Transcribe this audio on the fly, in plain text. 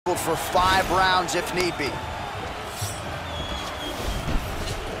For 5 rounds if need be.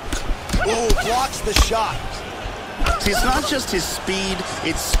 Ooh, blocks the shot. See, it's not just his speed,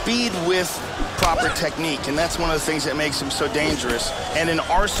 it's speed with proper technique, and that's one of the things that makes him so dangerous, and an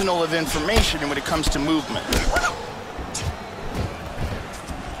arsenal of information when it comes to movement.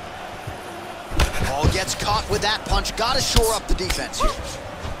 Paul gets caught with that punch. Got to shore up the defense here.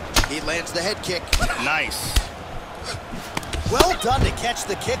 He lands the head kick. Nice. Well done to catch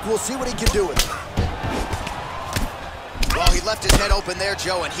the kick. We'll see what he can do with it. Well, he left his head open there,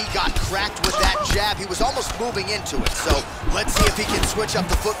 Joe, and he got cracked with that jab. He was almost moving into it. So let's see if he can switch up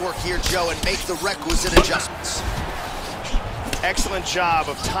the footwork here, Joe, and make the requisite adjustments. Excellent job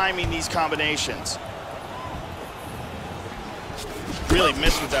of timing these combinations. Really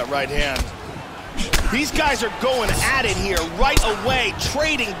missed with that right hand. These guys are going at it here right away,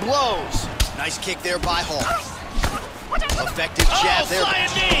 trading blows. Nice kick there by Hall. Effective jab there.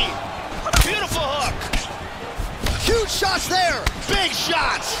 Flying knee. Beautiful hook. Huge shots there. Big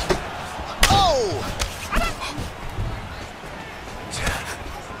shots. Oh!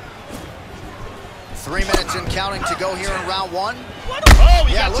 Three minutes and counting to go here in round 1. Oh,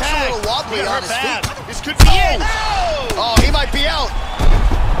 he got looks tagged. a little wobbly on his feet. This could be it. Oh, he might be out.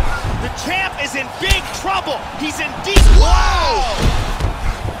 The champ is in big trouble. He's in deep. Wow!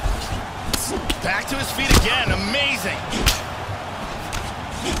 Back to his feet again. Amazing.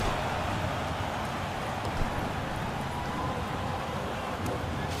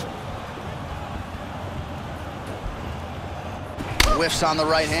 Whiffs on the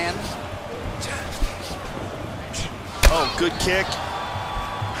right hand. Oh, good kick.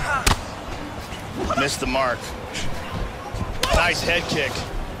 Missed the mark. Nice head kick.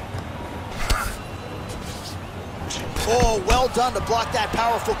 Oh, well done to block that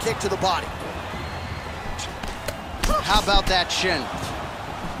powerful kick to the body. How about that shin?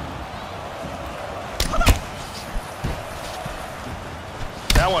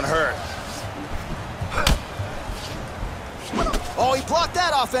 That one hurt. Oh, he blocked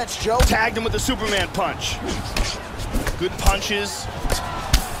that offense, Joe. Tagged him with the Superman punch. Good punches.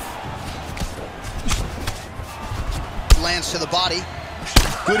 Lands to the body.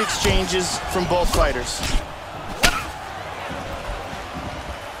 Good exchanges from both fighters.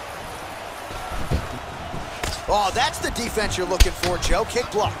 Oh, that's the defense you're looking for, Joe. Kick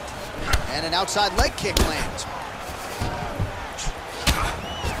blocked. And an outside leg kick lands.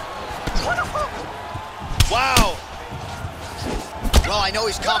 Wow. Well, I know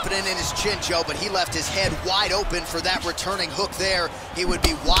he's confident in his chin, Joe, but he left his head wide open for that returning hook there. He would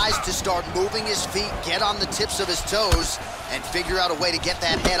be wise to start moving his feet, get on the tips of his toes, and figure out a way to get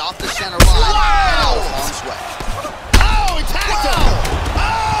that head off the center line and out of harm's way. Oh, he tagged him!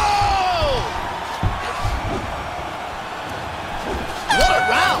 Oh! What a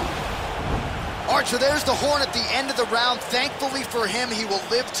round! Archer, there's the horn at the end of the round. Thankfully for him, he will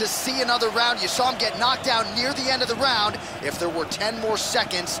live to see another round. You saw him get knocked down near the end of the round. If there were 10 more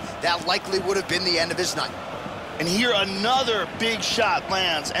seconds, that likely would have been the end of his night. And here another big shot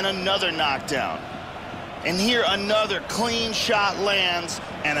lands and another knockdown. And here another clean shot lands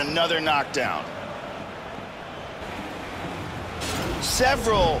and another knockdown.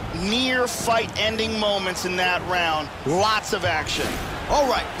 Several near fight-ending moments in that round. Lots of action. All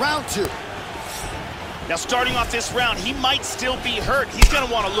right, round 2. Now, starting off this round, he might still be hurt. He's going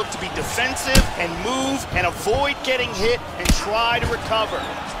to want to look to be defensive and move and avoid getting hit and try to recover.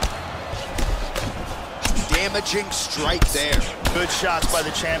 Damaging strike there. Good shots by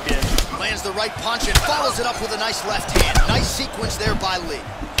the champion. Lands the right punch and follows it up with a nice left hand. Nice sequence there by Lee.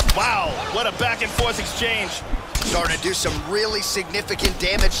 Wow, what a back-and-forth exchange. Starting to do some really significant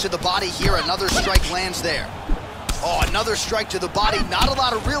damage to the body here. Another strike lands there. Oh, another strike to the body. Not a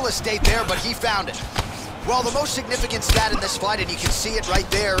lot of real estate there, but he found it. Well, the most significant stat in this fight, and you can see it right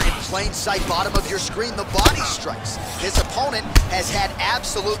there in plain sight, bottom of your screen, the body strikes. His opponent has had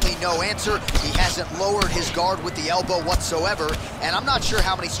absolutely no answer. He hasn't lowered his guard with the elbow whatsoever, and I'm not sure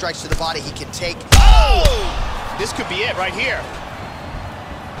how many strikes to the body he can take. Oh! This could be it right here.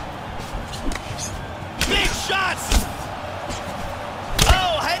 Big shots!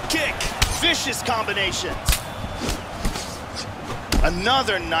 Oh, head kick. Vicious combinations.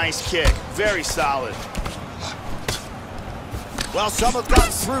 Another nice kick. Very solid. Well, some have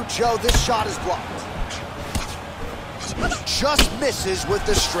gotten through, Joe. This shot is blocked. Just misses with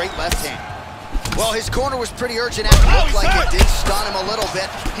the straight left hand. Well, his corner was pretty urgent after it looked like it did stun him a little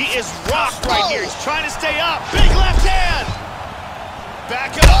bit. He is rocked right here. He's trying to stay up. Big left hand.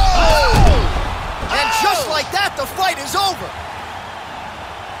 Back up. Oh! And just like that, the fight is over.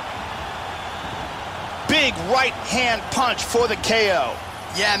 Big right hand punch for the KO.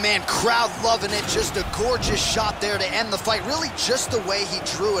 Yeah, man, crowd loving it. Just a gorgeous shot there to end the fight. Really just the way he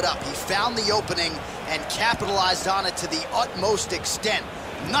drew it up. He found the opening and capitalized on it to the utmost extent.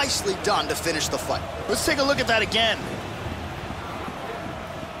 Nicely done to finish the fight. Let's take a look at that again.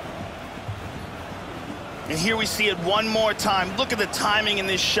 And here we see it one more time. Look at the timing in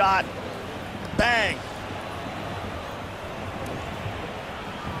this shot. Bang.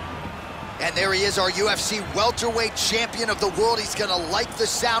 And there he is, our UFC welterweight champion of the world. He's gonna like the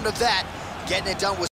sound of that. Getting it done with